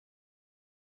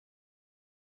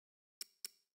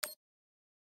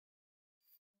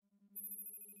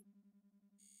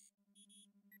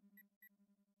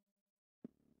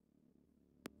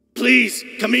Please,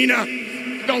 Kamina,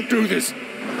 don't do this.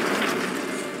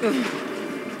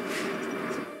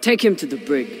 Take him to the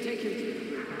brig.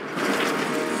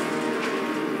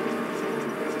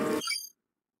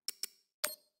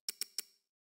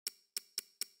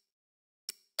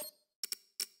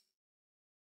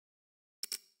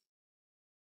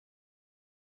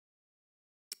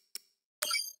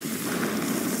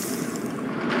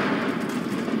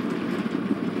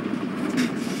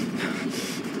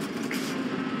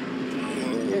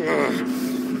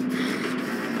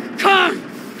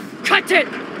 Cut it!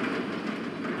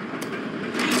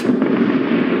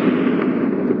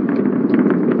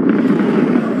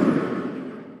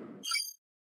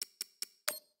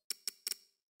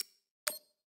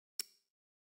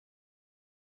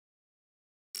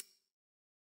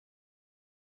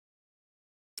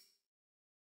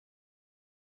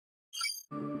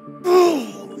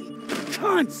 Holy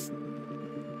cunts!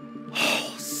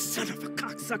 Oh, son of a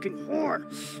cocksucking whore!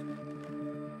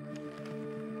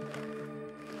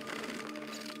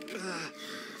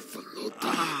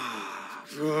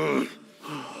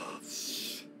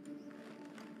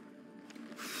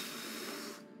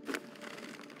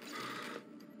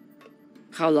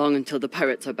 How long until the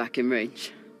pirates are back in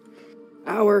range?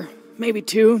 Hour, maybe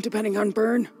 2, depending on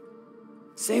burn.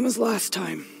 Same as last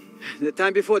time. The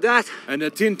time before that? And the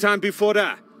 10 time before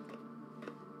that.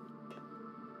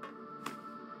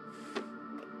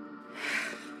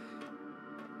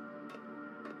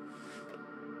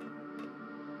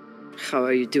 How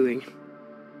are you doing?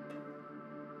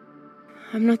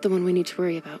 I'm not the one we need to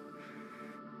worry about.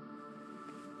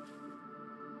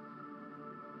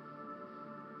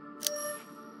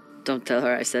 Don't tell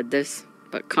her I said this,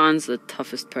 but Khan's the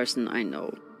toughest person I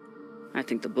know. I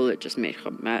think the bullet just made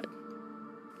her mad.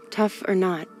 Tough or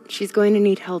not, she's going to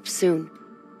need help soon.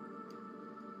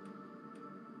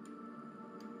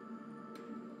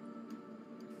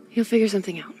 You'll figure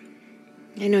something out.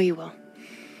 I know you will.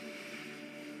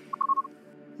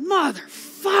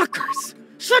 Motherfuckers!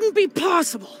 Shouldn't be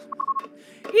possible!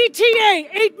 ETA,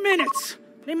 8 minutes!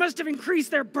 They must have increased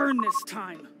their burn this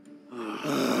time.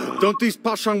 Don't these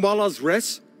Pashangwalas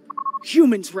rest?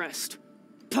 Humans rest.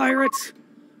 Pirates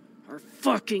are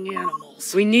fucking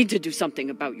animals. We need to do something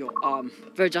about your arm.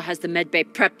 Virgil has the medbay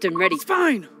prepped and ready. It's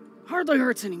fine. Hardly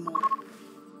hurts anymore.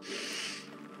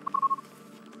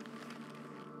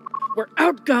 We're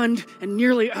outgunned and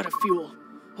nearly out of fuel.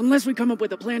 Unless we come up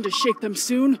with a plan to shake them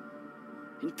soon,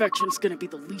 infection's gonna be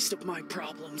the least of my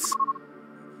problems.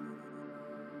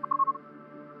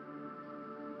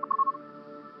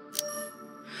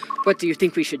 What do you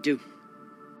think we should do?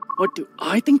 What do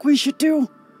I think we should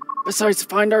do? Besides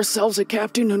find ourselves a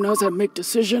captain who knows how to make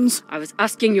decisions? I was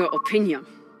asking your opinion.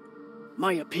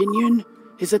 My opinion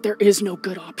is that there is no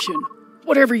good option.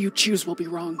 Whatever you choose will be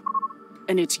wrong.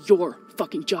 And it's your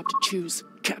fucking job to choose,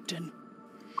 Captain.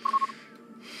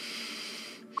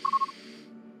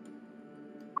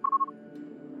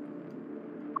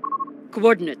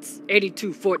 Coordinates,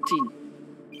 8214.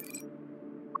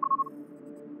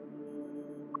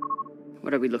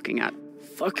 What are we looking at?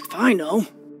 Fuck if I know.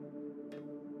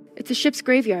 It's a ship's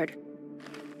graveyard.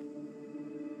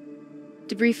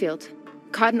 Debris field.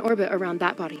 Caught in orbit around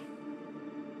that body.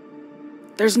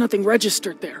 There's nothing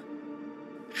registered there.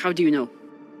 How do you know?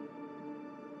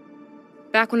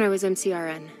 Back when I was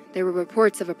MCRN, there were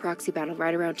reports of a proxy battle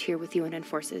right around here with UNN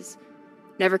forces.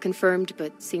 Never confirmed,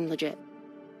 but seemed legit.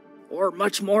 Or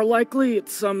much more likely,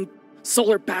 it's some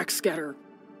solar backscatter,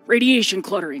 radiation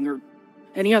cluttering, or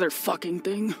any other fucking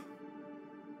thing.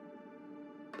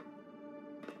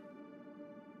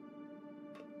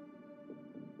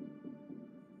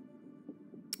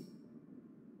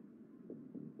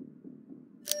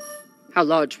 How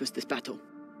large was this battle?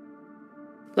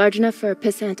 Large enough for a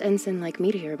pissant ensign like me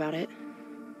to hear about it.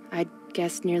 I'd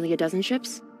guess nearly a dozen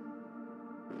ships.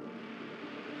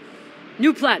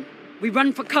 New plan. We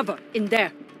run for cover in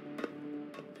there.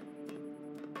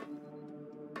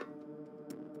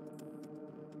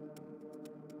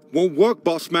 Won't work,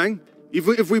 boss man.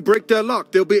 Even if we break their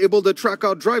lock, they'll be able to track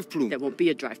our drive plume. There won't be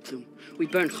a drive plume. We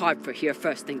burn hard for here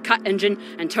first, then cut engine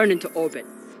and turn into orbit.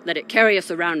 Let it carry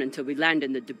us around until we land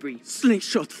in the debris.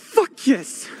 Slingshot, fuck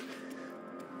yes!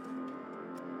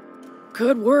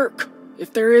 Could work,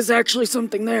 if there is actually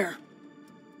something there.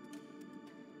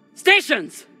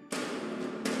 Stations!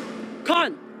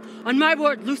 Khan, on my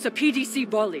word, loose a PDC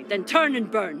volley, then turn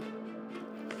and burn.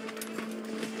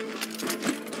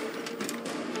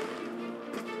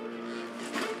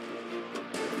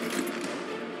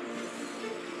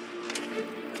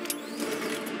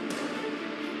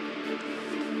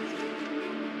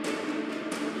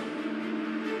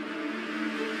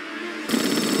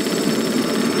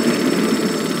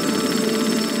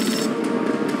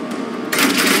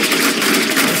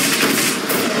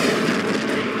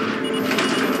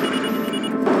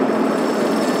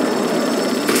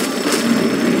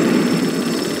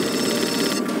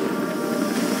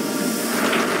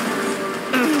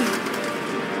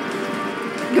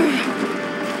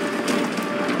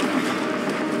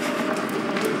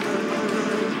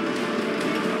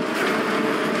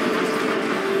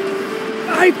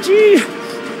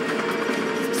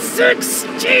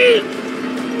 16!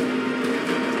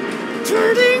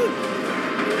 Turning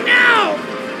now!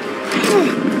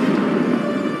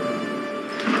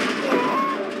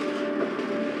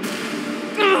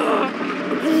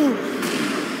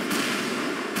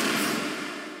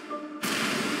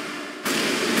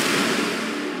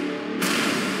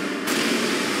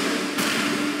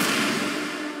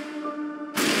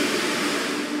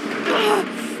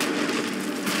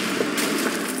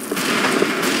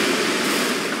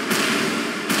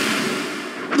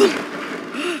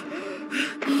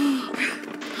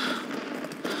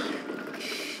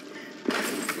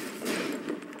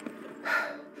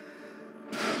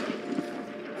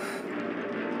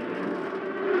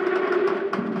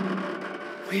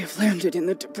 We have landed in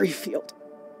the debris field.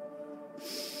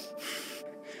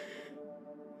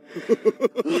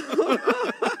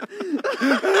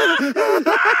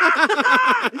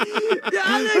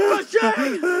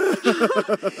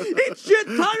 It's shit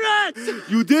turrets!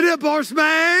 You did it, boss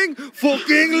man!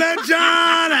 Fucking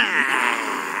legend!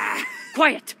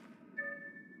 Quiet!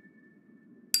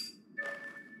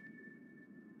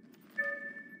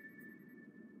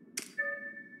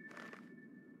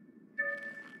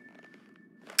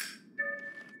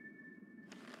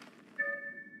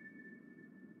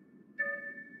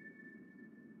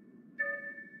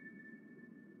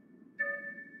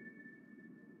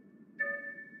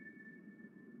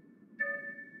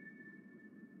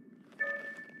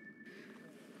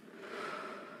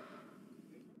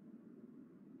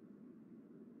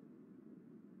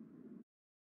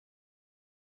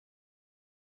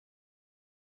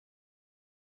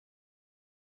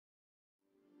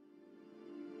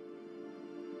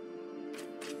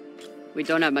 We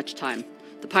don't have much time.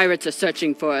 The pirates are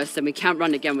searching for us, and we can't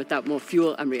run again without more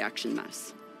fuel and reaction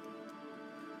mass.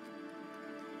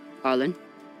 Arlen?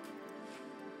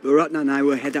 Baratna and I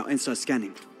will head out and start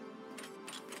scanning.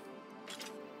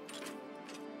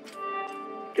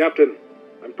 Captain,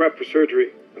 I'm prepped for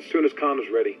surgery as soon as Connor's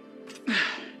ready.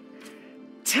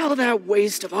 Tell that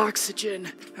waste of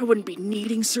oxygen I wouldn't be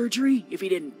needing surgery if he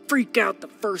didn't freak out the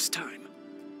first time.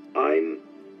 I'm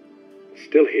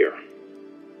still here.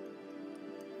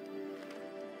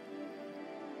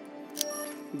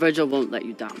 Virgil won't let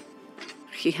you down.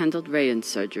 He handled Rayan's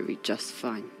surgery just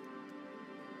fine.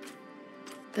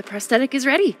 The prosthetic is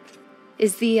ready.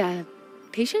 Is the,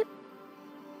 patient?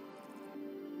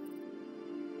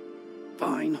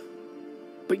 Fine.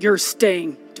 But you're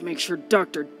staying to make sure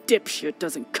Dr. Dipshit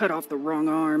doesn't cut off the wrong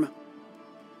arm.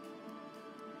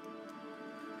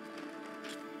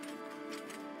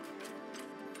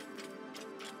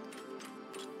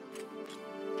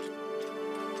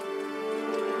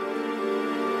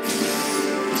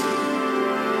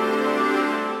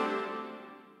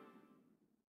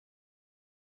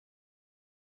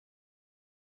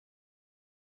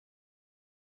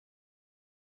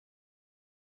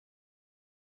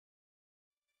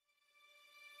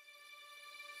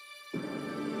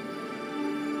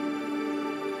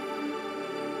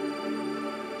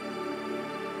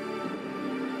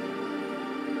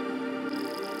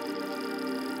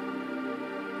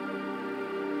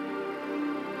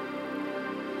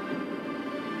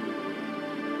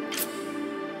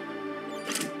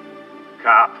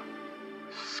 Cap,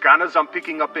 scanners aren't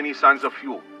picking up any signs of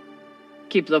fuel.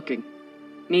 Keep looking.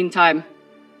 Meantime,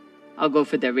 I'll go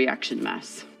for their reaction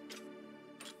mass.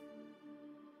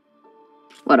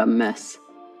 What a mess.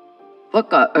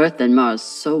 What got Earth and Mars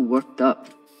so worked up?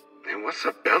 And what's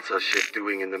a Belter ship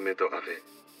doing in the middle of it?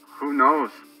 Who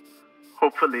knows?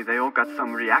 Hopefully they all got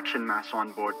some reaction mass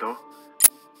on board, though.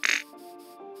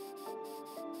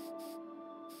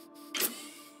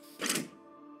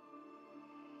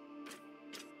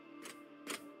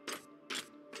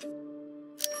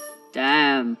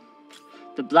 Damn.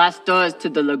 The blast doors to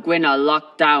the lagoon are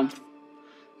locked down.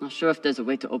 Not sure if there's a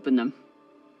way to open them.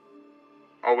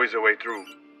 Always a way through,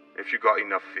 if you got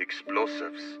enough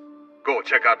explosives. Go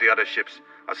check out the other ships.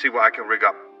 I'll see what I can rig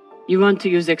up. You want to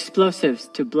use explosives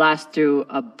to blast through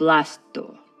a blast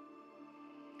door.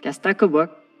 Guess that could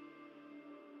work.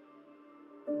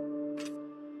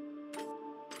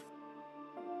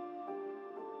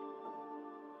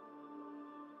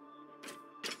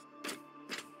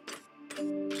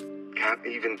 Can't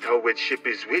even tell which ship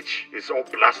is which. It's all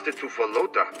blasted to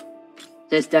Falota.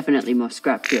 There's definitely more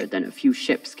scrap here than a few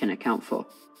ships can account for.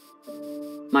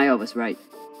 Maya was right.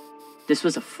 This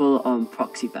was a full-on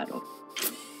proxy battle.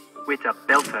 With a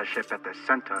Belter ship at the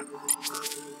center.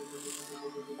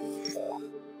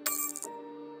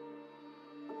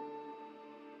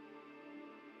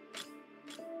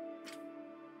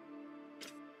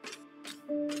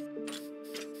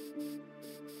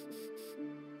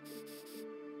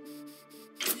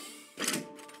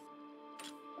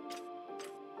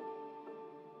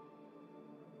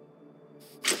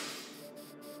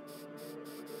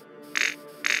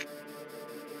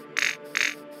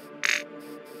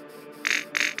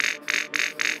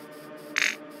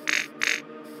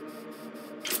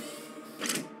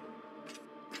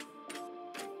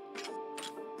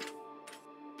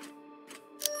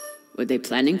 Were they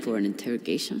planning for an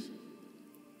interrogation?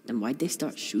 Then why'd they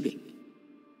start shooting?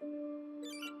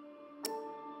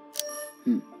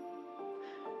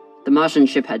 The Martian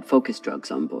ship had focus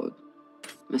drugs on board.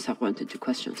 Must have wanted to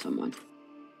question someone.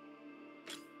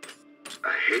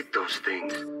 I hate those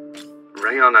things.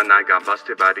 Rayon and I got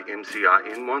busted by the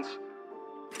MCR in once.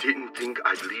 Didn't think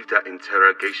I'd leave that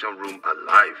interrogation room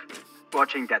alive.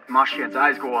 Watching that Martian's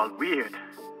eyes go all weird.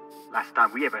 Last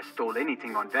time we ever stole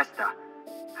anything on Vesta.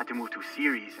 Had to move to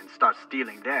Ceres and start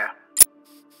stealing there.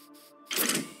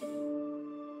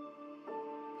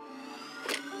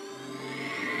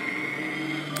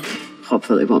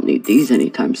 Hopefully won't need these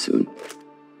anytime soon.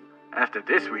 After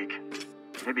this week,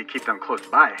 maybe keep them close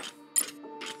by.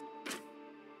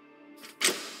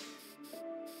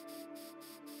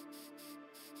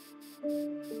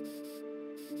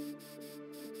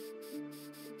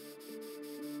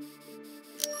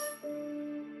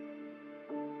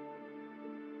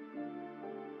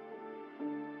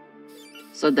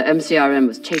 So the MCRM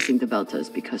was chasing the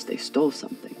Belters because they stole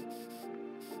something.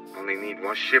 Only need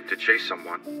one ship to chase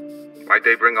someone. Why'd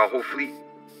they bring a whole fleet?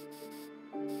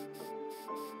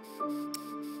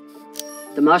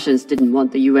 The Martians didn't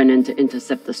want the UNN to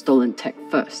intercept the stolen tech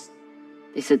first.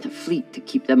 They sent a fleet to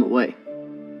keep them away.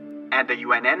 And the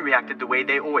UNN reacted the way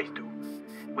they always do.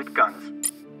 With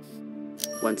guns.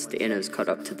 Once the inners caught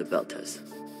up to the Belters,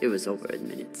 it was over in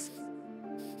minutes.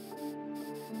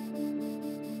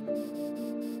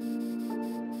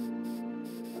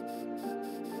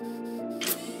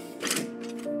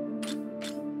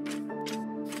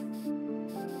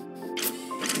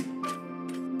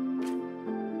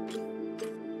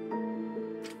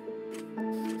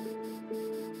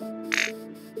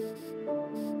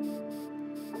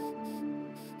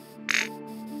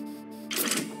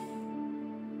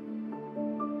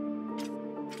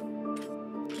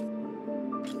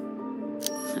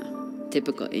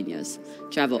 Typical Inyas.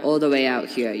 Travel all the way out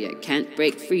here, yet can't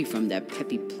break free from their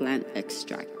peppy plant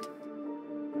extract.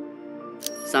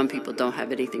 Some people don't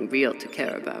have anything real to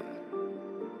care about.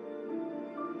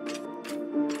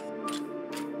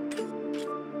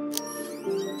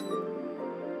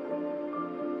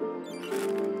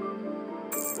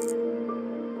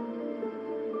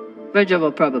 Virgil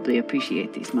will probably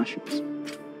appreciate these mushrooms.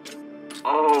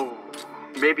 Oh,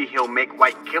 maybe he'll make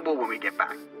white kibble when we get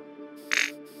back.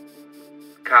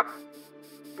 Cap,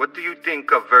 what do you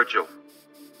think of Virgil?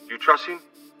 You trust him?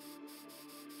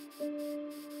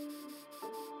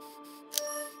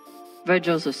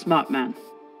 Virgil's a smart man,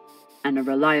 and a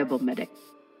reliable medic.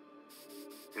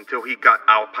 Until he got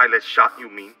our pilot shot, you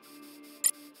mean?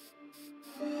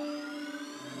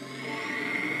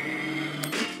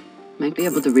 Might be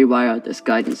able to rewire this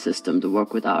guidance system to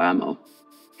work with our ammo.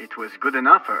 It was good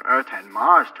enough for Earth and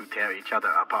Mars to tear each other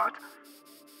apart.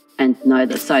 And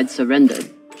neither side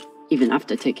surrendered, even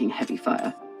after taking heavy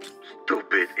fire.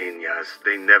 Stupid Inyas,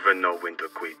 they never know when to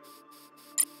quit.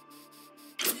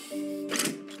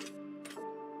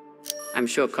 I'm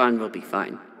sure Khan will be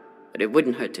fine, but it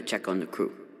wouldn't hurt to check on the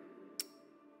crew.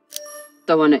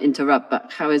 Don't want to interrupt,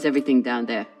 but how is everything down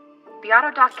there? The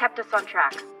autodoc kept us on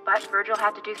track, but Virgil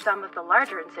had to do some of the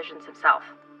larger incisions himself.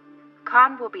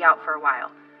 Khan will be out for a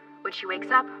while. When she wakes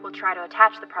up, we'll try to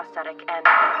attach the prosthetic and...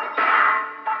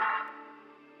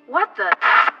 What the...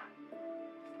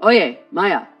 Oye,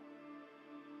 Maya.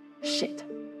 Shit.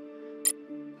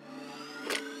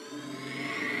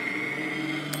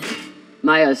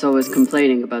 Maya's always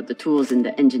complaining about the tools in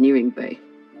the engineering bay.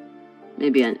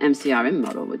 Maybe an MCRM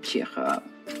model would cheer her up.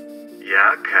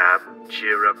 Yeah, Cap.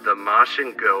 Cheer up the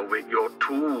Martian girl with your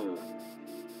tool.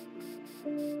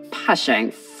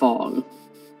 Pashang Fong.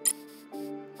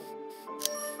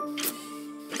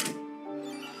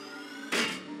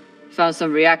 Found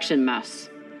some reaction mass.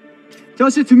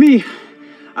 Toss it to me.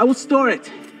 I will store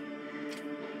it.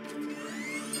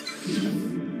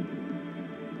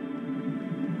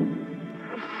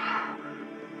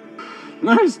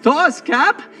 Nice toss,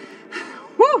 Cap.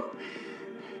 Woo!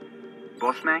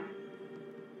 Bossman,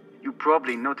 you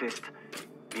probably noticed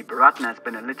me Baratna's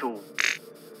been a little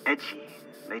edgy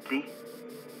lately.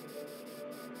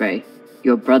 Ray,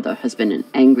 your brother has been an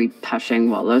angry Pashang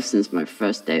Waller since my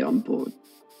first day on board.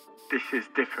 This is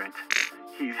different.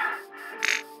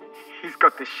 He's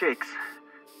got the shakes.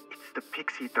 It's the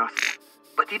pixie dust.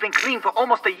 But he's been clean for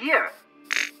almost a year.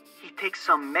 He takes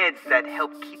some meds that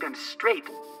help keep him straight,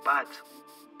 but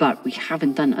but we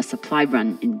haven't done a supply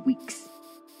run in weeks.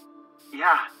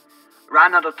 Yeah,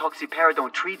 ran out of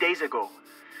toxiperidone 3 days ago.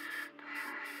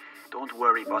 Don't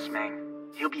worry, boss man.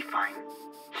 He'll be fine.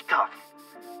 He's tough.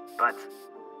 But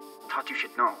thought you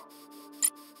should know.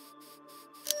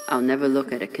 I'll never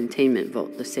look at a containment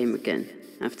vault the same again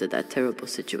after that terrible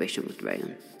situation with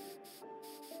Rayan.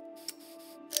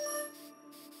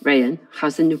 Rayan,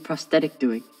 how's the new prosthetic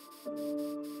doing?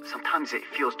 Sometimes it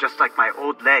feels just like my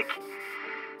old leg.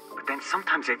 But then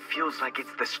sometimes it feels like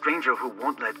it's the stranger who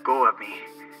won't let go of me.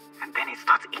 And then it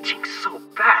starts itching so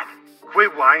bad.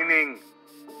 Quit whining.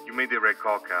 You made the right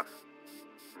call, Cap.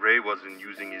 Ray wasn't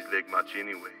using his leg much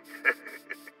anyway.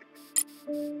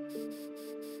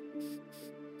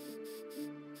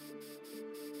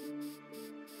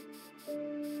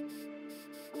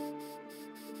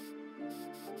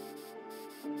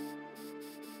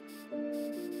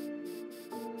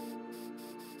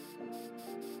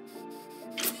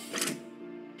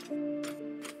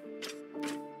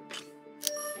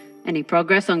 Any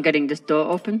progress on getting this door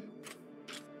open?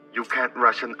 You can't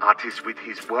rush an artist with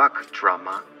his work,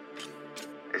 drama.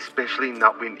 Especially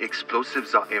not when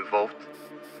explosives are involved.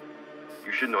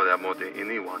 You should know that more than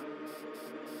anyone.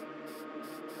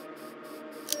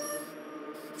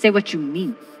 Say what you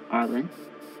mean, Arlen.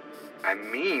 I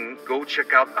mean, go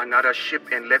check out another ship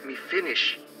and let me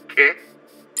finish, okay?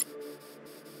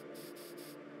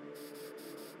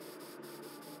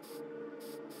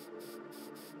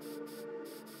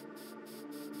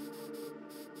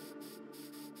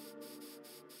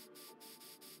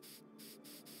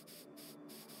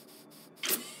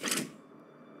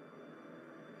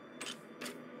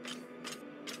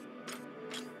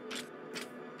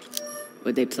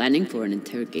 Were they planning for an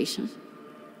interrogation?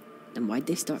 Then why'd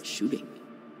they start shooting?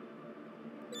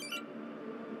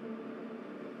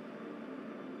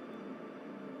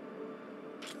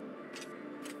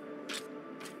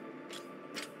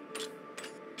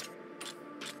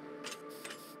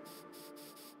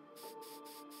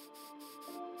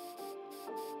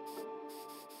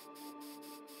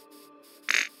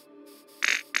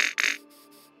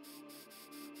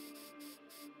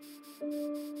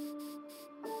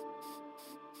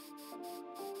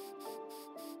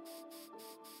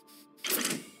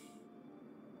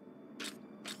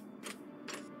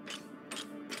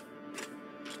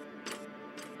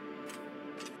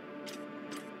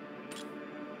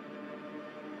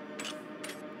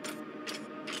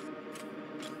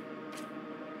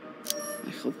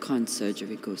 I hope Khan's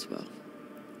surgery goes well.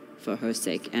 For her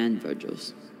sake and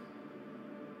Virgil's.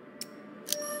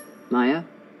 Maya?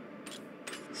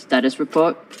 Status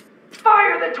report?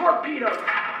 Fire the torpedoes!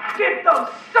 Give those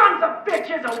sons of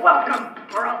bitches a welcome,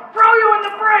 or I'll throw you in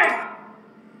the brig!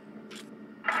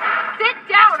 Sit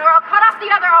down or I'll cut off the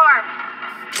other arm!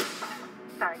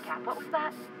 Sorry, Cap, what was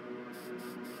that?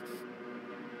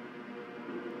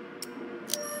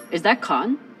 Is that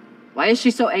Khan? Why is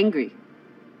she so angry?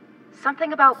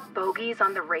 Something about bogeys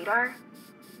on the radar?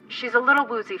 She's a little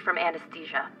woozy from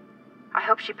anesthesia. I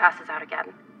hope she passes out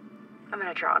again. I'm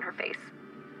gonna draw on her face.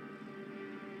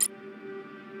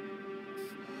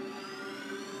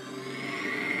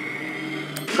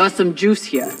 Got some juice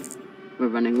here. We're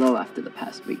running low after the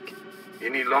past week.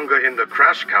 Any longer in the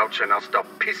crash couch and I'll stop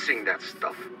pissing that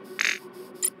stuff.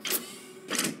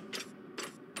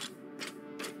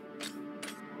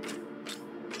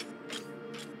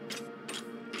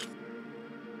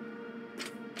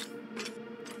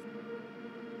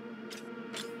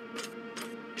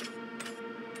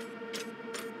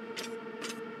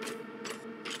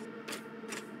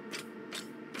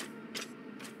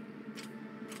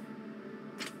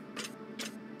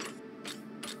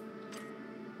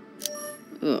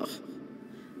 Ugh.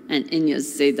 And Inyas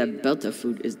say that Belter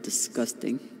food is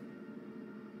disgusting.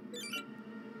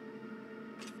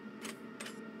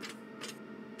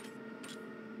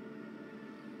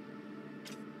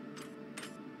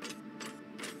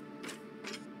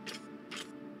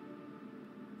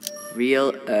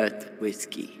 Real Earth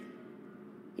whiskey.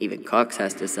 Even Cox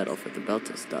has to settle for the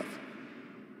Belter stuff.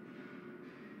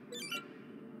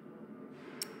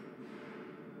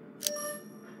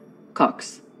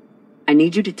 Cox, I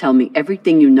need you to tell me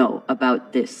everything you know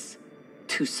about this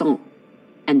Toussaint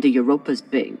and the Europa's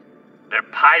Bay. They're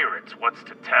pirates, what's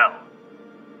to tell?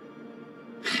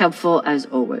 Helpful as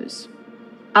always.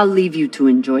 I'll leave you to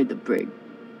enjoy the brig.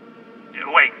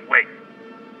 Wait.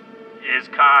 Is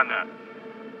Khan,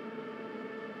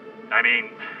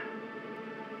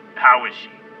 how is she?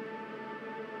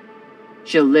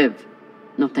 She'll live,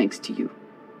 no thanks to you.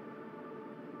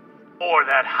 Or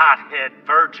that hothead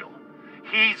Virgil.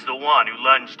 He's the one who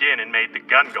lunged in and made the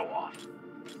gun go off.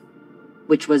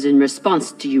 which was in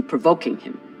response to you provoking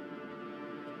him.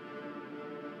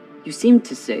 You seemed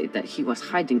to say that he was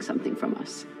hiding something from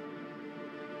us.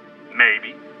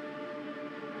 Maybe.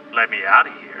 Let me out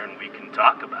of here and we can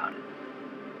talk about it.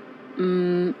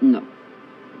 No.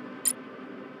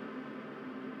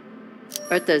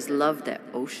 Earthers love their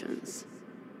oceans.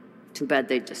 Too bad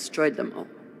they destroyed them all.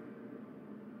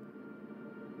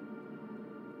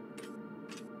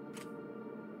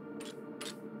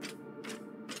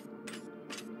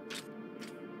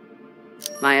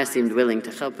 Maya seemed willing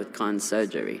to help with Khan's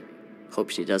surgery. Hope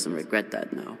she doesn't regret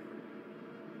that now.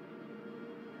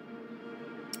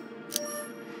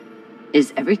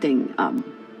 Is everything,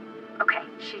 Okay,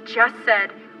 she just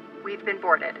said we've been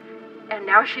boarded. And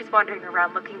now she's wandering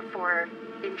around looking for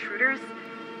intruders.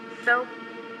 So,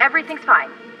 everything's fine.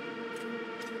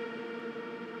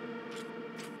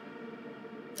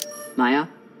 Maya?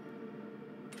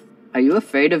 Are you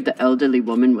afraid of the elderly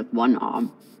woman with one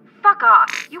arm? Fuck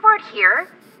off. You weren't here.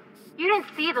 You didn't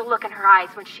see the look in her eyes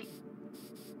when she...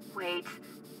 Wait.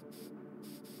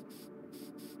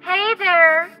 Hey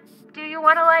there. Do you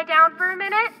want to lie down for a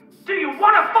minute? Do you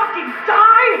want to fucking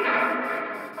die?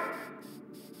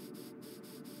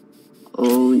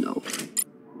 Oh no.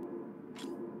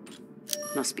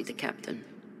 Must be the captain.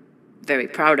 Very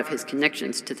proud of his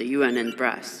connections to the UNN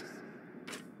brass.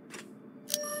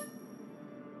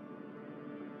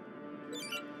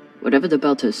 Whatever the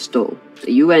Belters stole,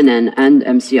 the UNN and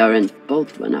MCRN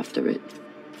both went after it.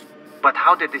 But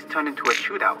how did this turn into a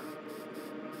shootout?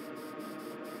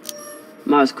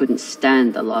 Mars couldn't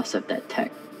stand the loss of that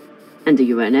tech, and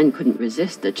the UNN couldn't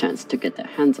resist the chance to get their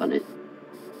hands on it.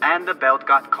 And the belt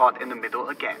got caught in the middle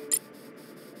again.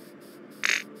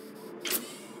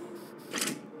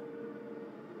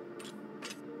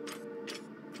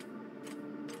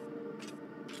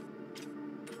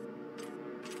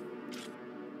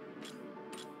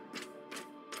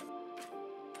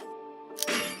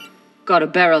 Got a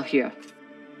barrel here.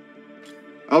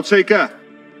 I'll take her.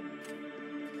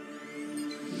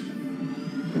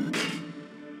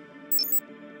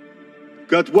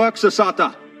 Good work,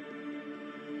 Sasata.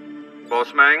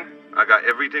 Boss Mang, I got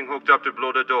everything hooked up to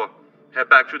blow the door. Head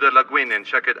back to the lagoon and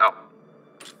check it out.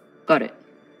 Got it.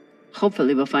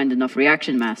 Hopefully we'll find enough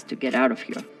reaction mass to get out of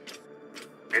here.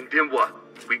 And then what?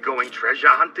 We going treasure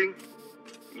hunting?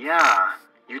 Yeah.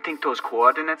 You think those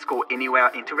coordinates go anywhere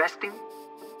interesting?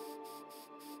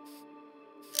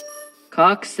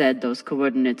 Cox said those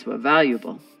coordinates were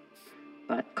valuable,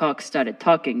 but Cox started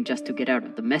talking just to get out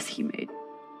of the mess he made.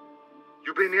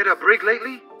 You been near the brig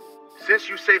lately? Since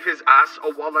you saved his ass,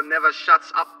 Owala never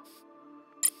shuts up.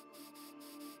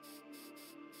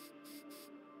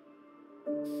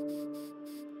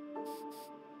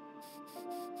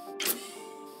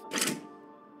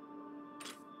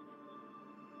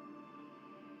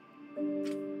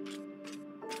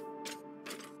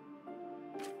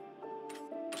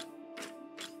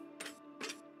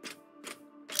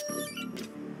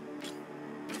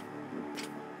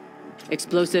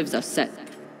 Explosives are set.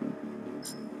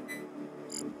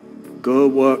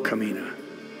 Good work, Kamina.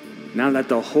 Now let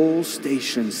the whole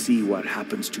station see what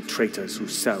happens to traitors who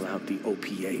sell out the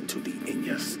OPA to the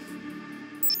Inyas.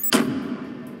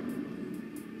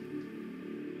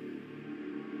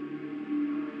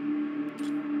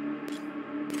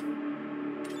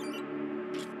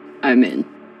 I'm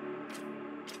in.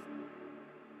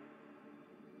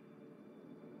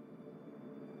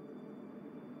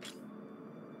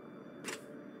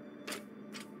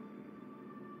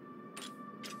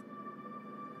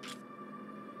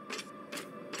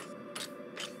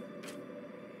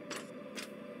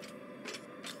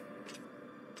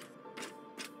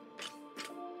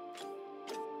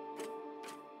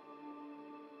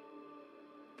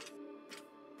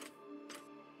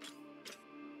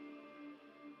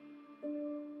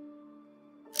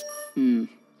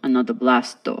 Another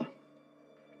blast door.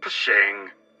 Pashang.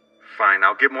 Fine,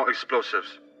 I'll get more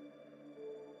explosives.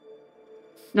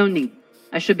 No need.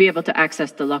 I should be able to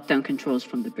access the lockdown controls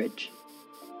from the bridge.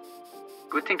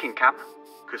 Good thinking, Cap.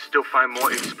 Could still find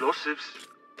more explosives.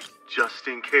 Just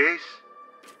in case.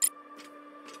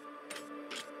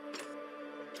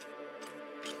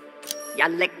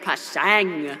 Yalek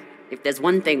Pashang! If there's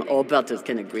one thing all Belters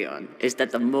can agree on, is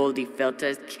that the moldy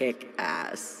filters kick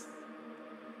ass.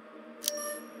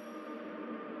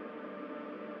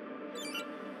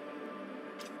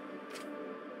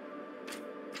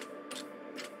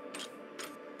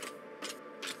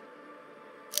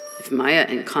 If Maya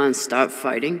and Khan start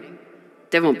fighting,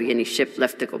 there won't be any ship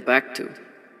left to go back to.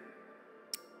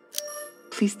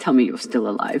 Please tell me you're still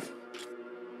alive.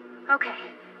 Okay.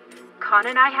 Khan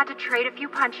and I had to trade a few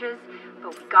punches,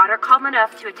 but we got her calm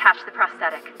enough to attach the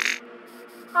prosthetic.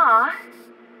 Aw,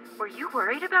 were you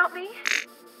worried about me?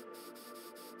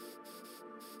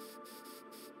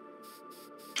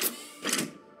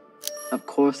 Of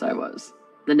course I was.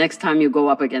 The next time you go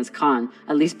up against Khan,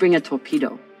 at least bring a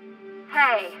torpedo.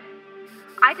 Hey,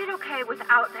 I did okay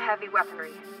without the heavy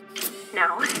weaponry.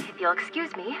 Now, if you'll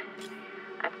excuse me,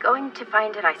 I'm going to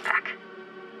find an ice pack.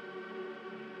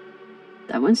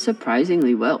 That went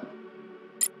surprisingly well.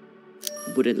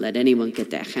 Wouldn't let anyone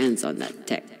get their hands on that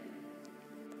tech.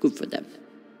 Good for them.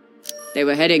 They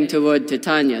were heading toward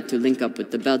Titania to link up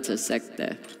with the Belter sect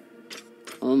there.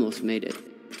 Almost made it.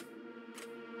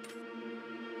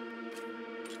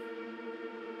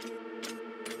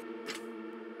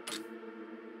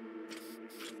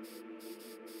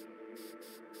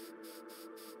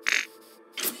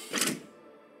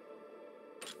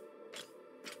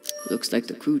 Looks like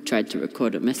the crew tried to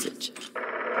record a message.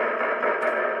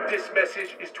 This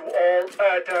message is to all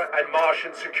Earther and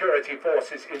Martian security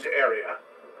forces in the area.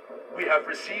 We have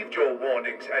received your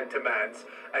warnings and demands,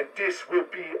 and this will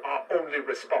be our only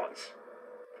response.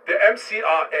 The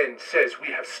MCRN says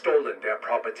we have stolen their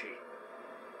property.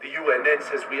 The UNN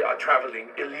says we are traveling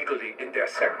illegally in their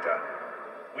sector.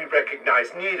 We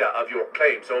recognize neither of your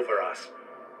claims over us.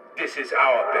 This is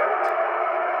our belt.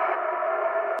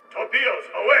 Torpedoes,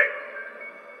 away!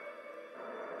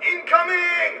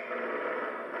 Incoming!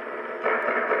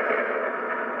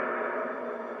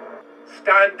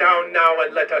 Stand down now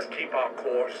and let us keep our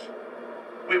course.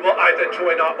 We will either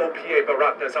join our OPA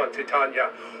Baratnas on Titania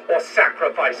or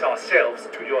sacrifice ourselves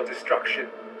to your destruction.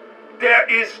 There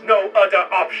is no other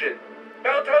option.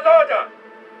 Beltalowda,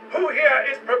 who here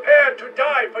is prepared to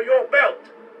die for your belt?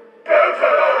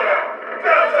 Beltalowda!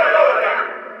 Beltalowda!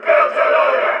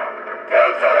 Beltalowda!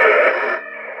 Beltalowda!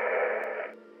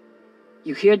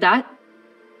 You hear that?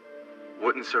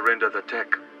 Wouldn't surrender the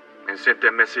tech, and sent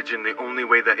their message in the only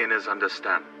way the Inners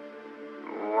understand.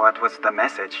 What was the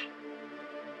message?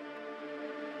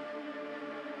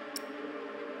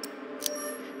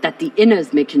 That the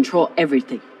Inners may control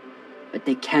everything, but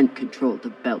they can't control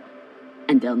the belt.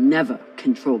 And they'll never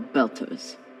control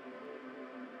Belters.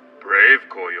 Brave,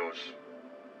 Koyos.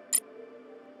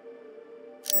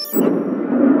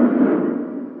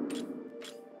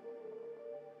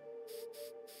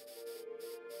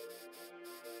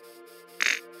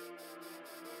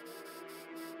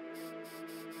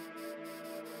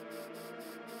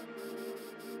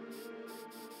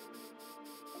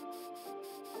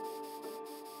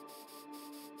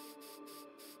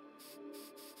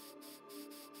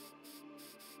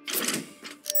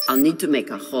 I'll need to make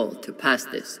a hole to pass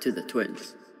this to the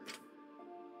twins.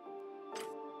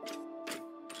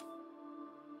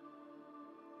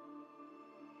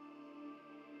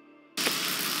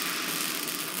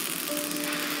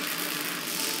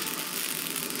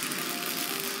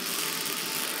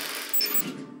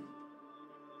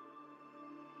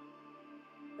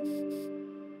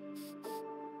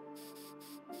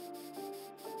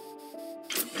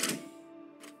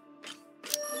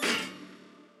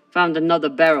 Found another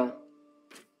barrel.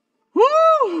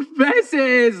 Woo! This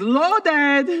is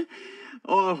loaded!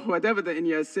 Or whatever the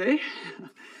Indians say.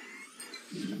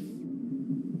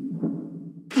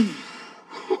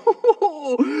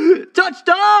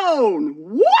 Touchdown!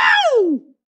 Wow!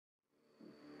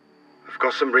 I've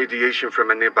got some radiation from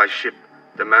a nearby ship,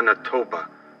 the Manitoba.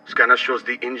 Scanner shows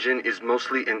the engine is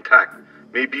mostly intact.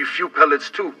 Maybe a few pellets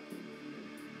too.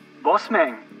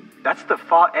 Bossman, that's the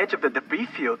far edge of the debris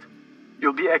field.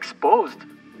 You'll be exposed.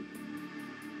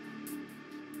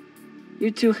 You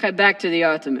two head back to the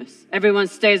Artemis. Everyone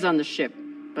stays on the ship,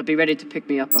 but be ready to pick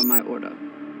me up on my order.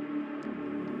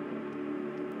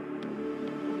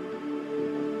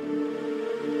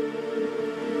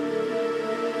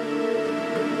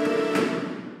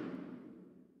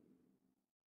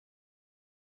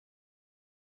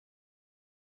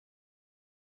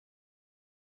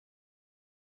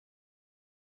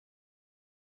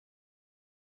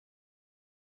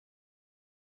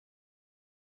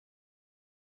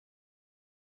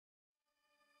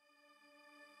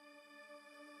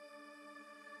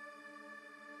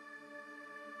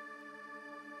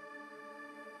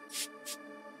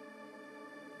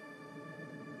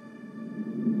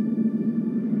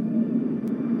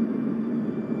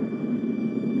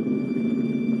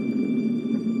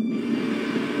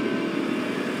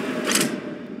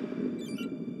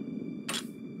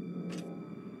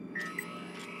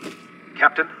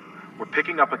 Captain, we're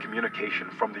picking up a communication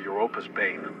from the Europa's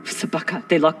Bane. Sabaka,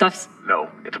 they locked us? No,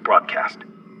 it's a broadcast.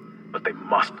 But they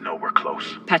must know we're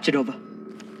close. Patch it over.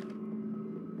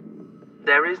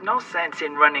 There is no sense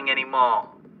in running anymore.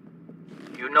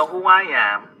 You know who I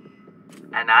am,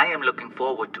 and I am looking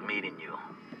forward to meeting you.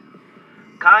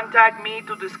 Contact me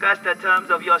to discuss the terms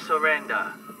of your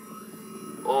surrender.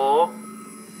 Or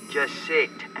just sit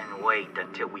and wait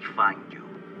until we find you.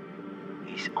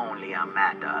 It's only a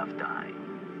matter of time.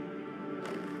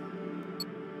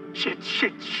 Shit.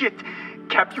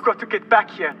 Cap, you got to get back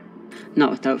here.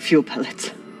 Not without fuel pellets.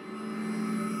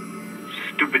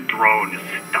 Stupid drone is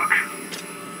stuck.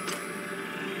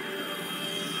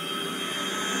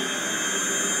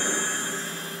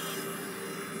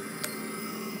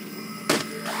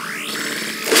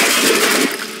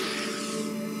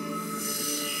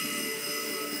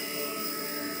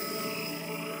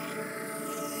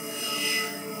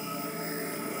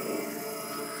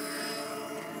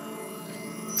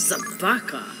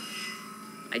 Zabaka!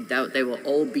 I doubt they will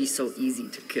all be so easy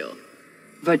to kill.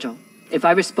 Virgil, if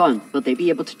I respond, will they be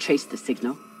able to trace the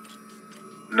signal?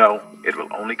 No, it will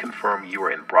only confirm you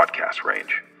are in broadcast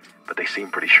range. But they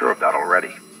seem pretty sure of that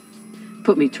already.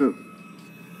 Put me through.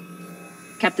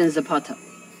 Captain Zapata,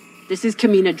 this is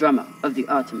Kamina Drummer of the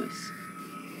Artemis.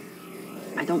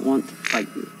 I don't want to fight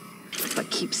you, but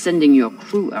keep sending your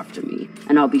crew after me,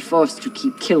 and I'll be forced to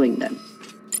keep killing them.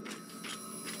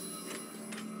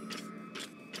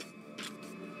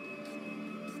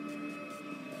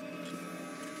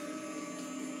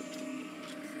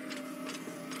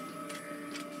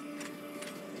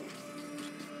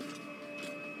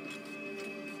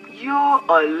 You're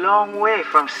a long way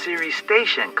from Siri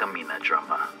Station, Kamina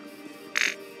Drummer.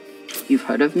 You've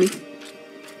heard of me?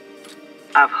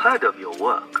 I've heard of your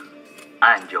work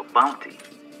and your bounty.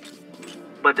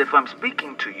 But if I'm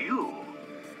speaking to you,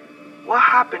 what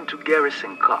happened to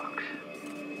Garrison Cox?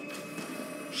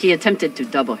 He attempted to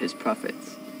double his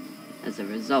profits. As a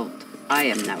result, I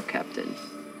am now captain.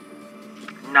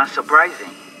 Not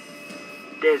surprising.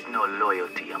 There's no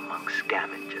loyalty among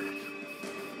scavengers.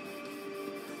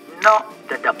 Not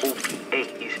that the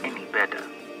OPA is any better.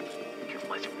 You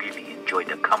must really enjoy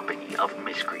the company of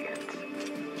miscreants.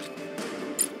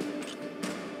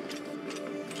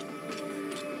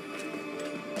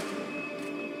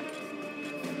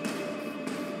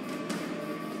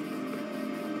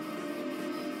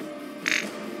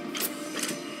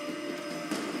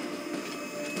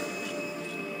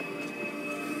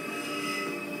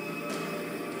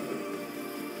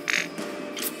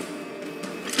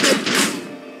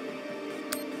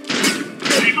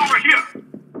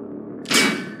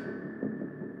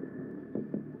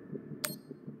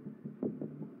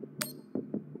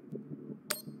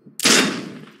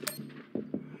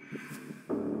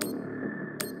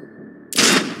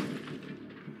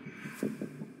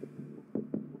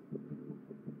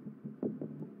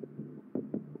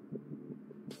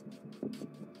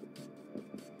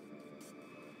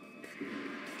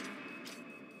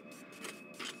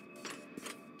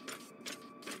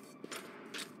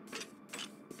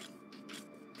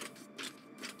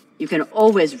 You can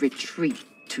always retreat,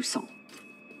 Toussaint.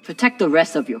 Protect the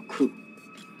rest of your crew.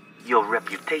 Your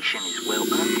reputation is well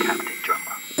earned, Captain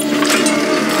Drummer.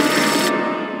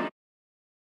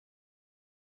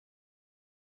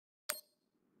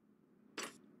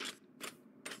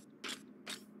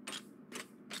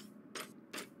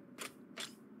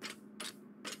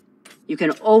 You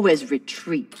can always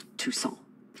retreat, Toussaint.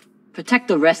 Protect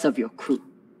the rest of your crew.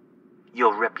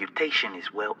 Your reputation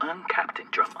is well earned, Captain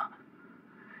Drummer.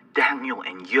 Daniel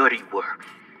and Yuri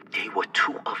they were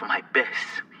two of my best.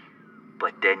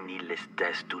 But their needless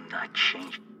deaths do not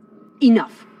change.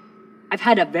 Enough. I've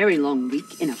had a very long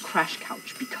week in a crash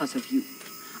couch because of you.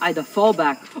 Either fall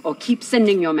back or keep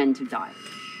sending your men to die.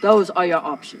 Those are your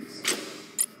options.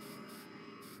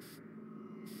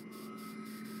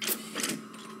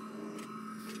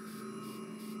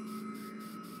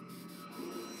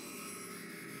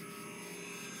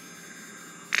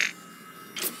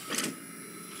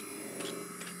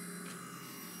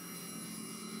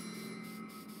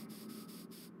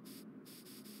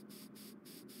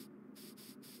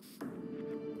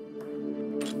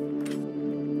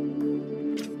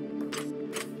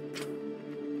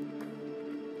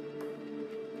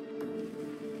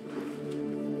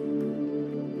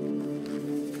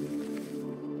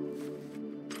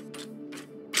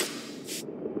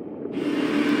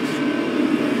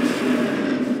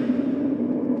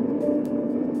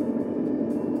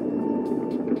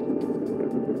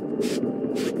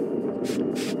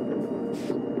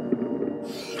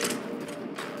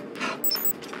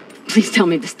 Please tell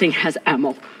me this thing has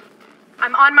ammo.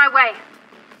 I'm on my way.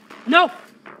 No!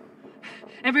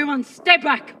 Everyone, stay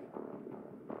back!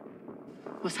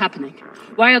 What's happening?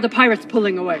 Why are the pirates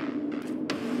pulling away?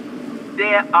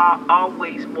 There are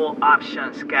always more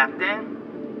options,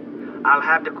 Captain. I'll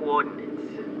have the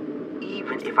coordinates,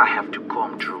 even if I have to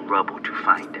comb through rubble to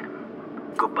find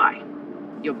them. Goodbye.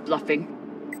 You're bluffing.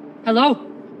 Hello?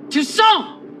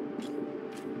 Toussaint!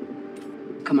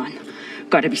 Come on.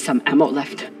 Gotta be some ammo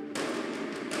left.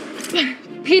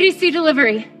 PDC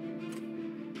delivery.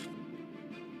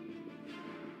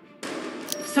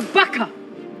 Sabaka!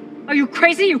 Are you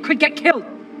crazy? You could get killed.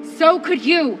 So could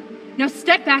you. Now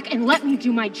step back and let me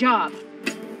do my job.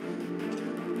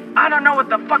 I don't know what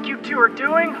the fuck you two are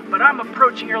doing, but I'm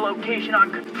approaching your location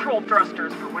on control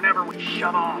thrusters for whenever we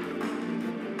shove off.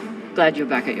 Glad you're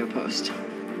back at your post.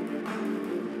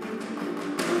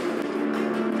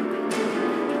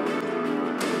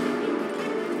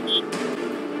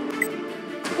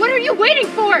 What are you waiting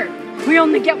for? We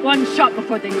only get one shot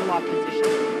before they know our position.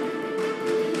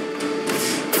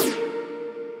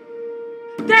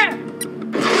 There!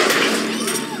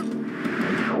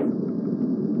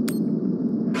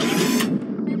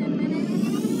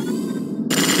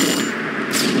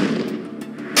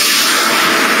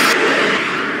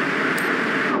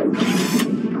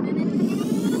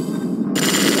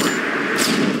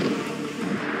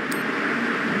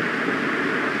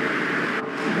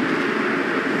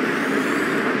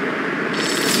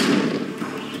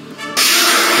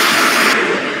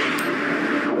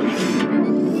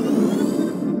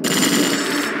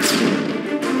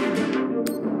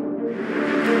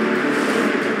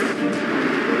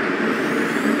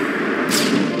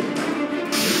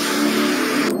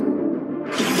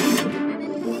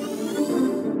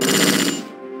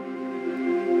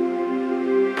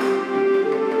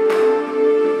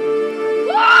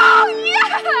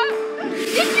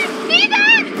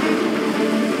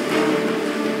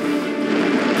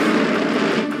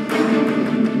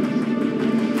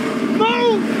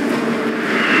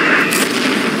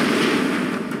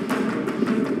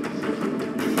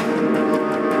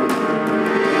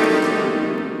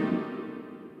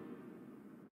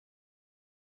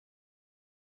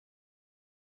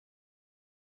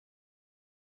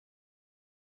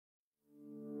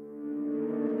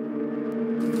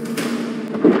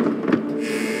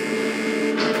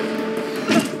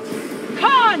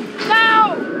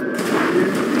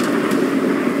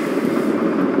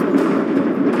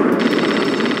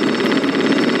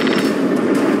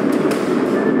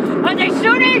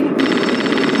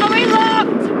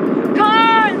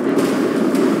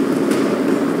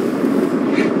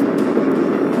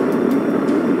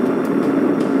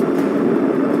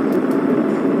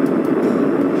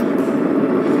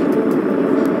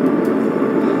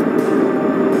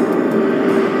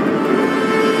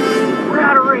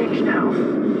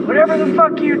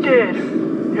 You did.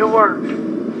 It worked.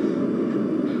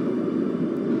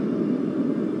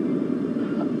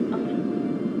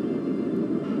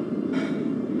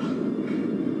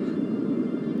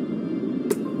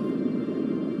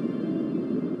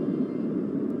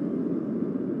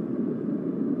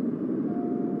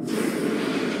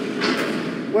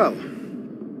 Well,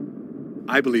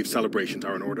 I believe celebrations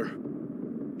are in order.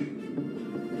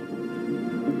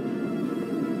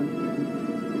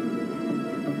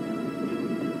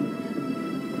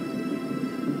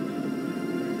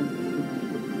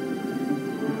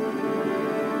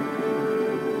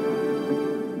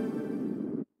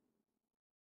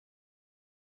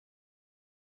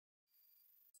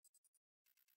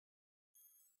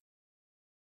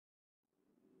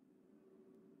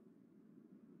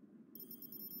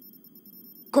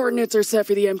 Coordinates are set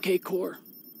for the MK core.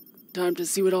 Time to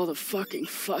see what all the fucking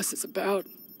fuss is about.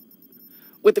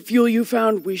 With the fuel you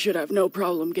found, we should have no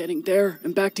problem getting there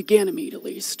and back to Ganymede at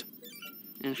least.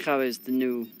 And how is the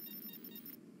new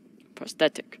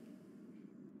prosthetic?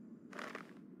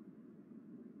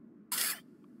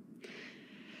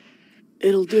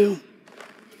 It'll do.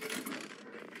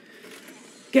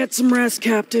 Get some rest,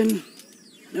 Captain.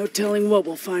 No telling what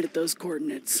we'll find at those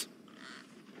coordinates.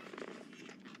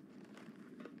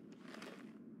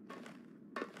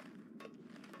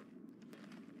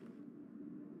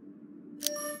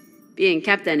 Being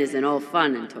captain isn't all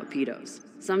fun and torpedoes.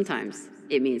 Sometimes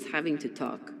it means having to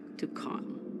talk to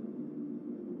Khan.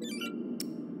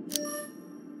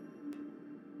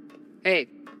 Hey,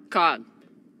 Khan.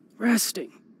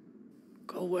 Resting.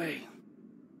 Go away.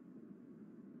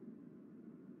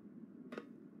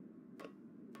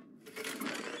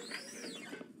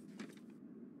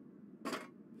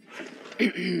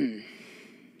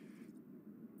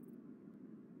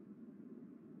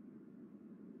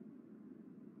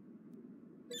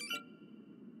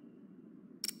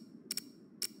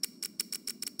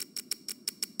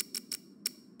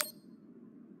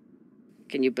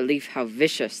 Can you believe how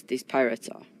vicious these pirates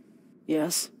are?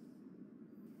 Yes.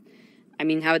 I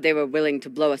mean, how they were willing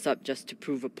to blow us up just to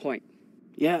prove a point.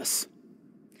 Yes.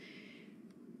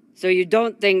 So you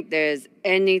don't think there's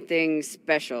anything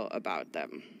special about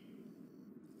them?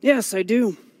 Yes, I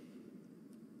do.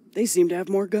 They seem to have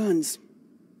more guns.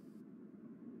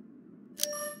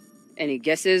 Any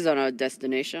guesses on our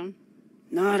destination?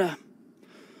 Nada.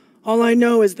 All I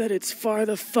know is that it's far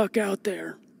the fuck out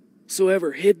there. So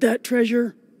whoever hid that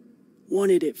treasure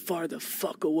wanted it far the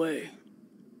fuck away.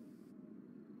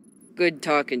 Good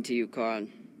talking to you,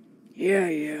 Con.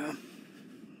 Yeah.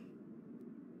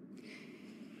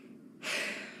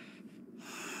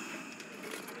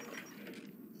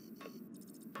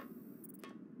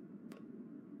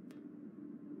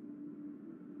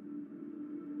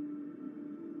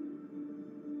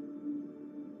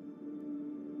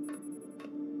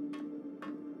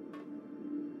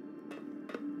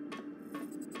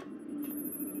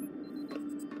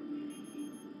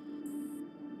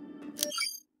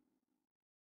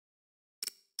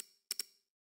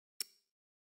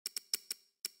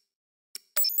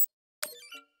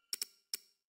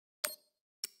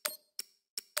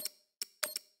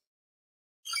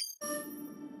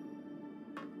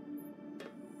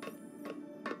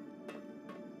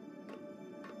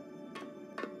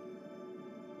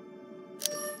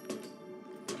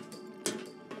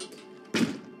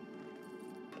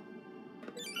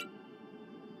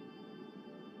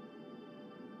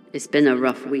 It's been a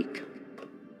rough week.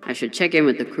 I should check in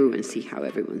with the crew and see how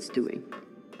everyone's doing.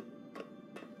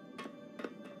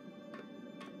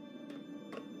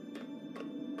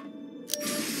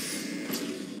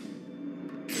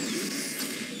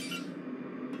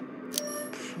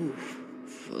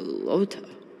 Flota.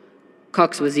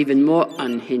 Cox was even more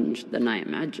unhinged than I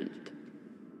imagined.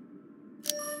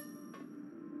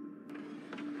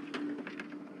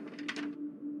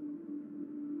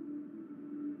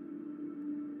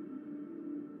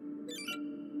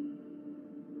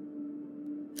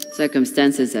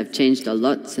 Circumstances have changed a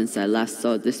lot since I last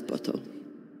saw this bottle.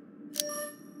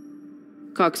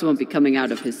 Cox won't be coming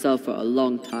out of his cell for a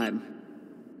long time.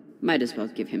 Might as well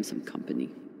give him some company.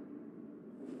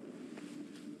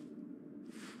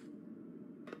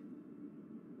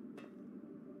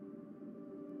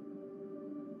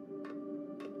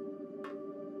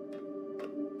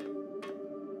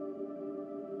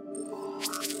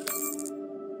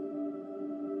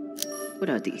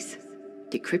 What are these?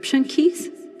 Decryption keys?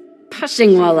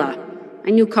 Pashingwala! I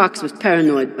knew Cox was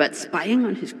paranoid, but spying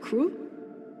on his crew?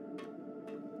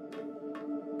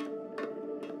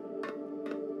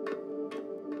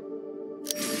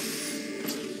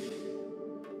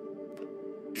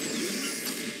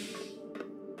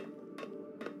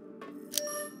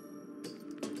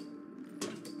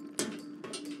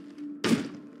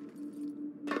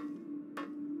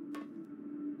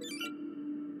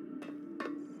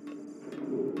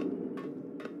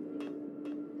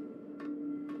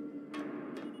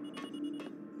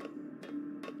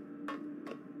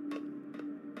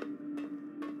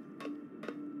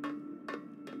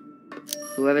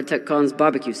 Whoever took Khan's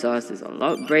barbecue sauce is a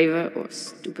lot braver or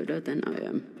stupider than I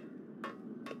am.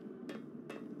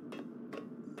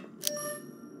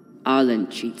 Arlen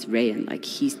treats Rayan like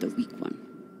he's the weak one,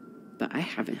 but I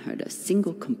haven't heard a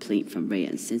single complaint from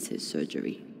Rayan since his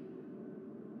surgery.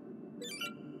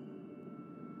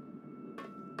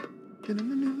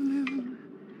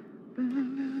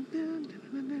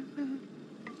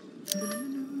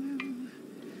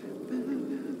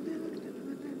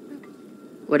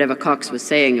 Whatever Cox was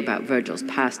saying about Virgil's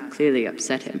past clearly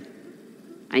upset him.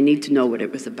 I need to know what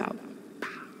it was about.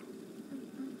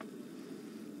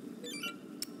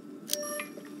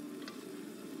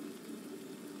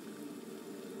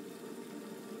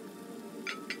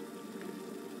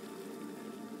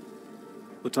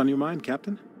 What's on your mind,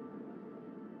 Captain?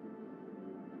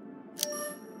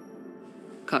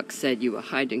 Cox said you were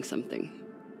hiding something.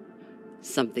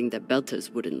 Something that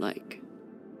Belters wouldn't like.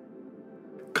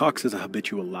 Cox is a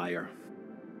habitual liar.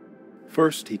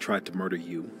 First, he tried to murder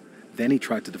you. Then he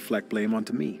tried to deflect blame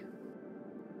onto me.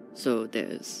 So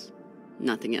there's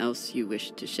nothing else you wish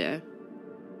to share?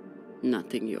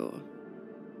 Nothing you're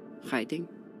hiding?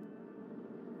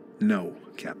 No,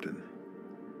 Captain.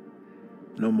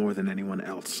 No more than anyone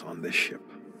else on this ship.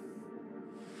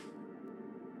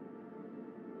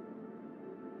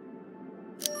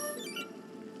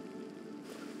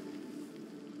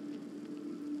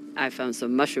 I found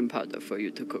some mushroom powder for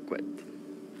you to cook with.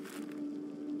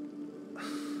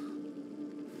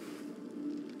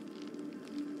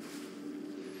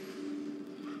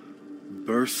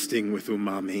 Bursting with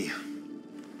umami.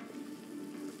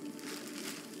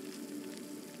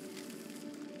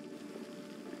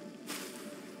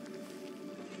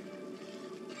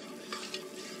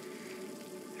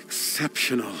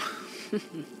 exceptional.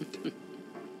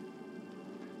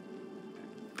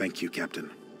 Thank you, Captain.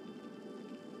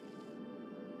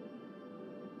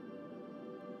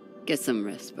 Get some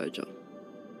rest, Virgil.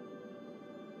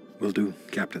 Will do,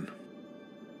 Captain.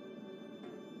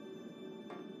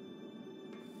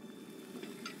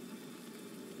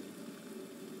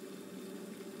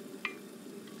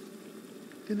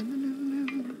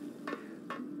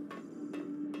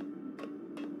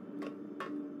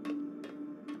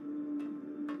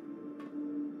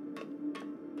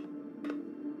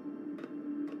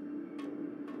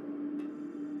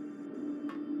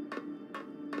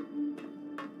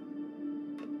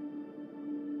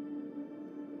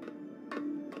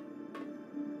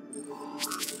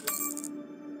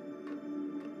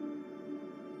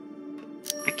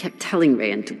 I kept telling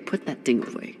Rayan to put that thing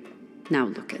away. Now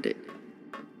look at it.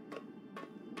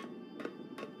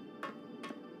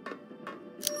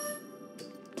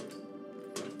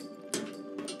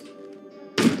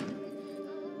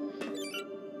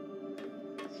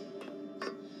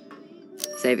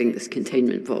 Saving this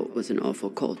containment vault was an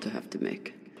awful call to have to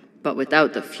make. But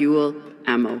without the fuel,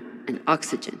 ammo, and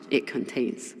oxygen it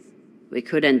contains, we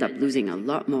could end up losing a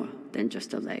lot more than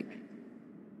just a leg.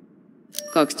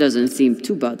 Cox doesn't seem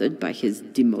too bothered by his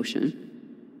demotion.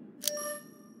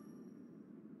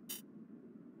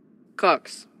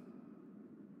 Cox.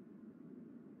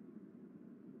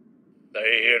 Are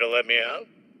you here to let me out?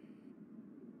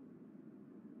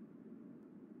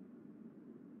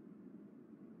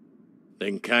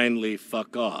 Then kindly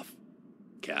fuck off,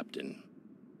 Captain.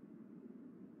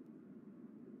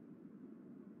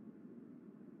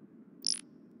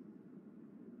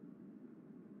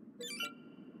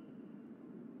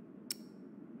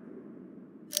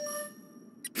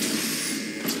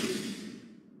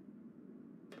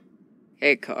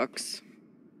 Hey, Cox.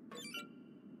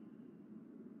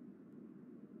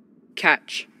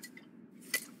 Catch.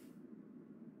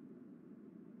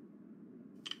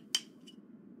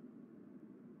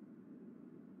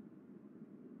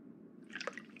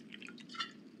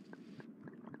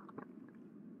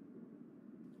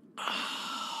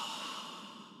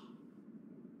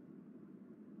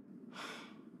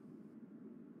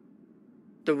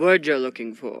 The word you're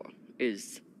looking for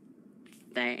is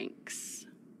thanks.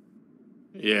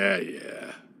 Yeah.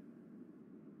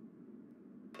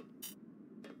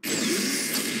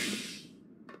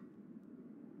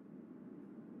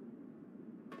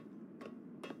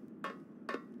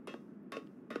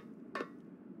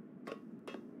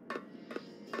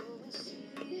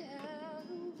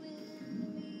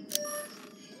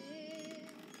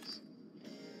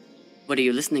 What are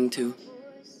you listening to?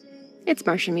 It's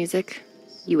Martian music.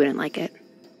 You wouldn't like it.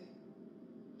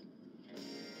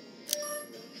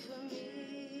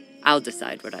 I'll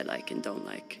decide what I like and don't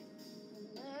like.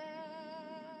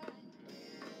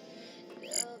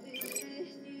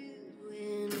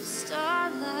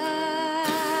 Starlight,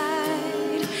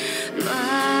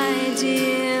 my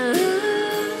dear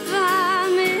love,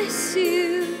 I miss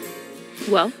you.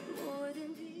 Well?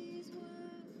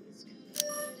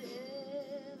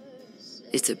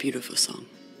 It's a beautiful song.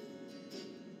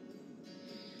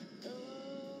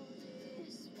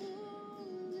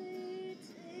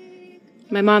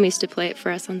 My mom used to play it for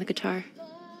us on the guitar.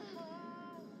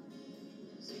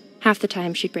 Half the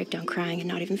time she'd break down crying and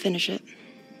not even finish it.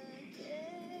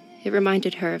 It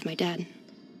reminded her of my dad.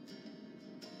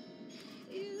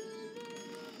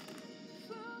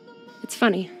 It's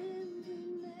funny.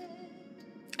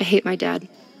 I hate my dad.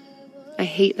 I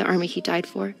hate the army he died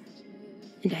for.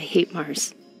 And I hate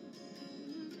Mars.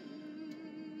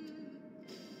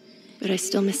 But I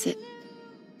still miss it.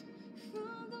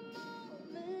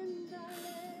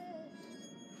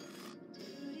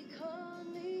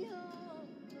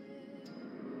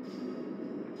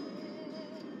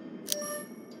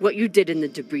 What you did in the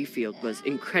debris field was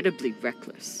incredibly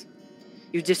reckless.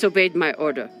 You disobeyed my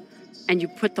order, and you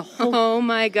put the whole— Oh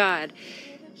my god.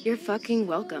 You're fucking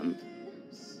welcome.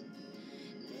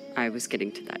 I was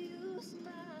getting to that.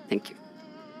 Thank you.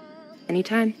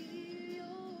 Anytime.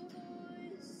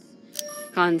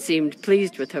 Khan seemed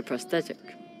pleased with her prosthetic.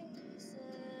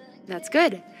 That's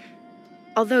good.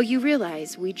 Although you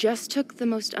realize we just took the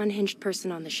most unhinged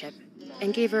person on the ship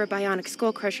and gave her a bionic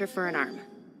skull crusher for an arm.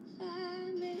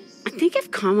 I think if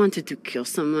Khan wanted to kill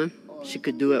someone, she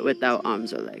could do it without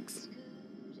arms or legs.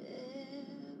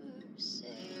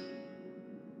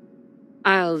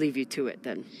 I'll leave you to it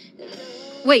then.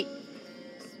 Wait.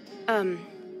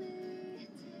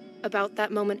 About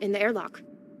that moment in the airlock.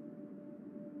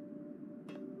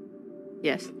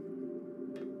 Yes.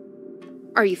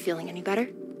 Are you feeling any better?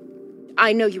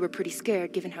 I know you were pretty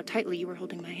scared given how tightly you were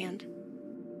holding my hand.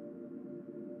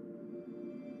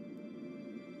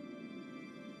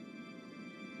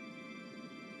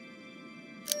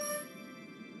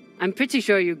 I'm pretty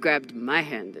sure you grabbed my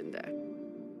hand in there.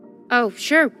 Oh,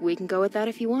 sure, we can go with that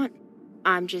if you want.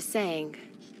 I'm just saying,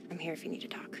 I'm here if you need to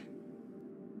talk.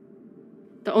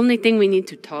 The only thing we need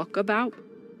to talk about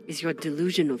is your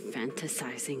delusional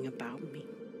fantasizing about me.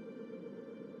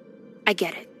 I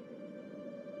get it.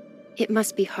 It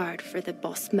must be hard for the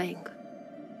boss Meng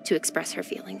to express her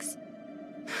feelings.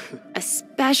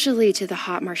 Especially to the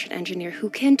hot Martian engineer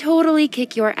who can totally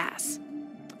kick your ass.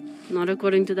 Not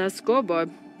according to that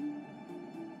scoreboard.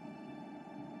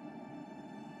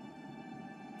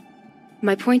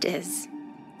 My point is,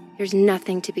 there's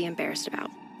nothing to be embarrassed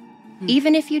about.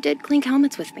 Even if you did clink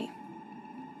helmets with me.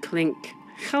 Clink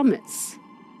helmets?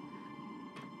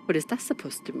 What is that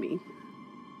supposed to mean?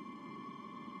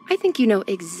 I think you know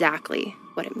exactly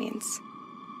what it means.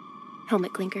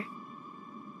 Helmet clinker.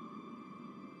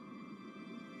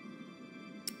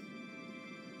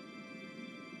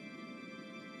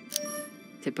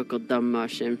 Typical dumb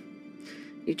Martian.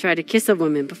 You try to kiss a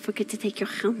woman, but forget to take your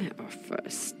helmet off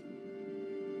first.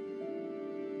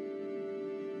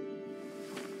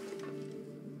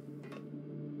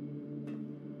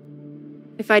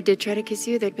 If I did try to kiss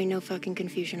you, there'd be no fucking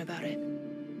confusion about it.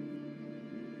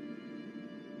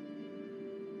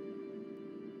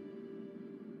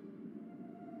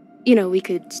 You know, we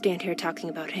could stand here talking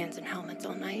about hands and helmets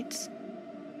all night.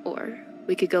 Or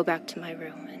we could go back to my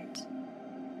room and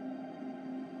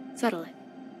settle it.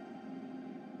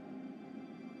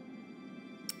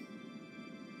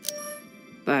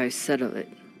 By settle it,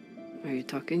 are you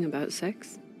talking about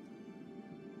sex?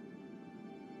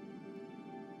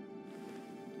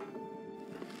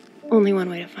 Only one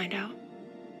way to find out.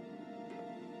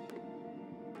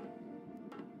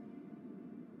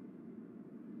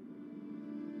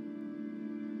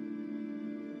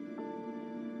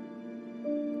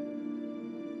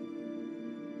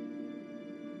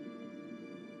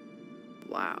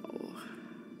 Wow.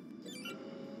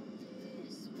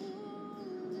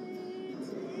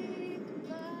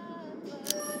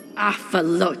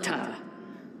 Afalota.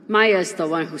 Maya's the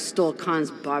one who stole Khan's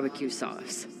barbecue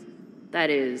sauce. That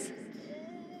is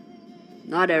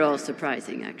not at all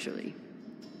surprising, actually.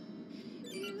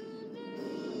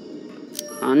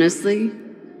 Honestly,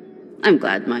 I'm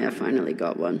glad Maya finally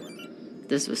got one.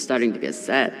 This was starting to get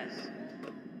sad.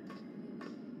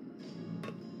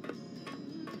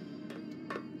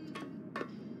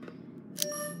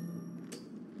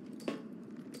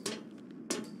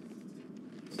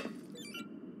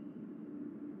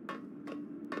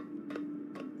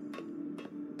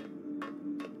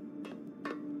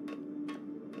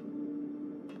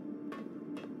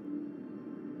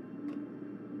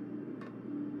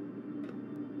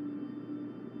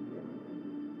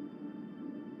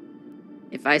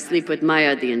 If I sleep with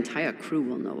Maya, the entire crew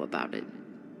will know about it.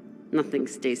 Nothing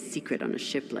stays secret on a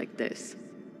ship like this.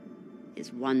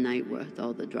 Is one night worth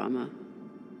all the drama?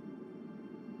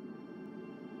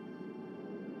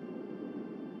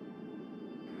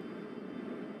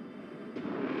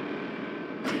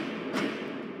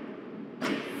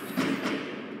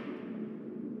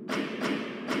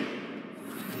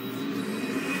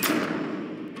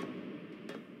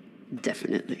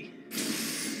 Definitely.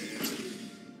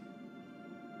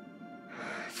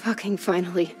 Fucking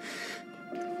finally.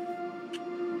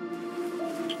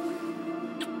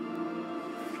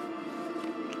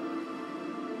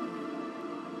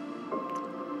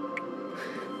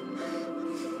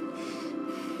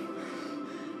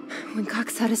 When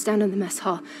Cox sat us down in the mess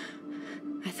hall,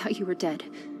 I thought you were dead.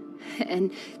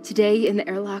 And today in the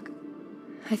airlock,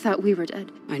 I thought we were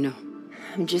dead. I know.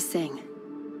 I'm just saying,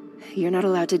 you're not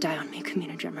allowed to die on me,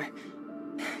 Commander Drummer.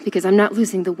 Because I'm not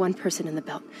losing the one person in the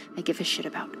belt I give a shit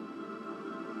about.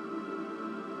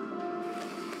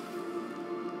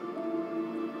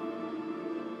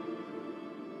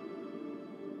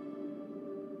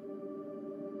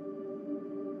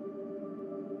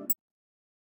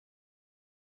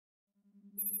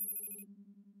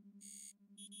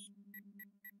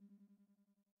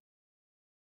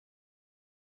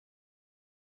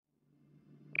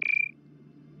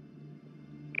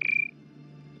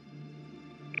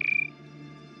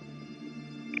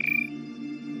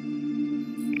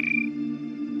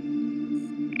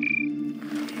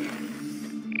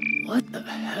 What the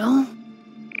hell?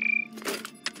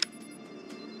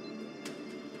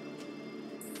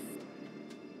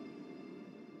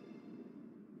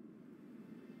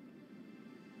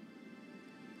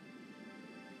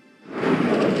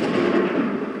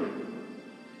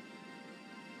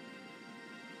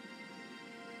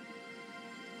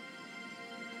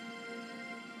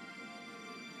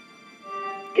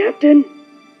 Captain,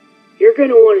 you're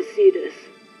gonna want to see this.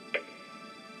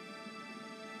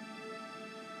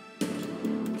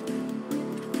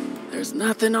 There's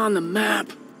nothing on the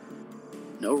map.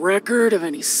 No record of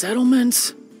any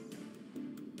settlements.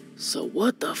 So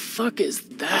what the fuck is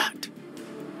that?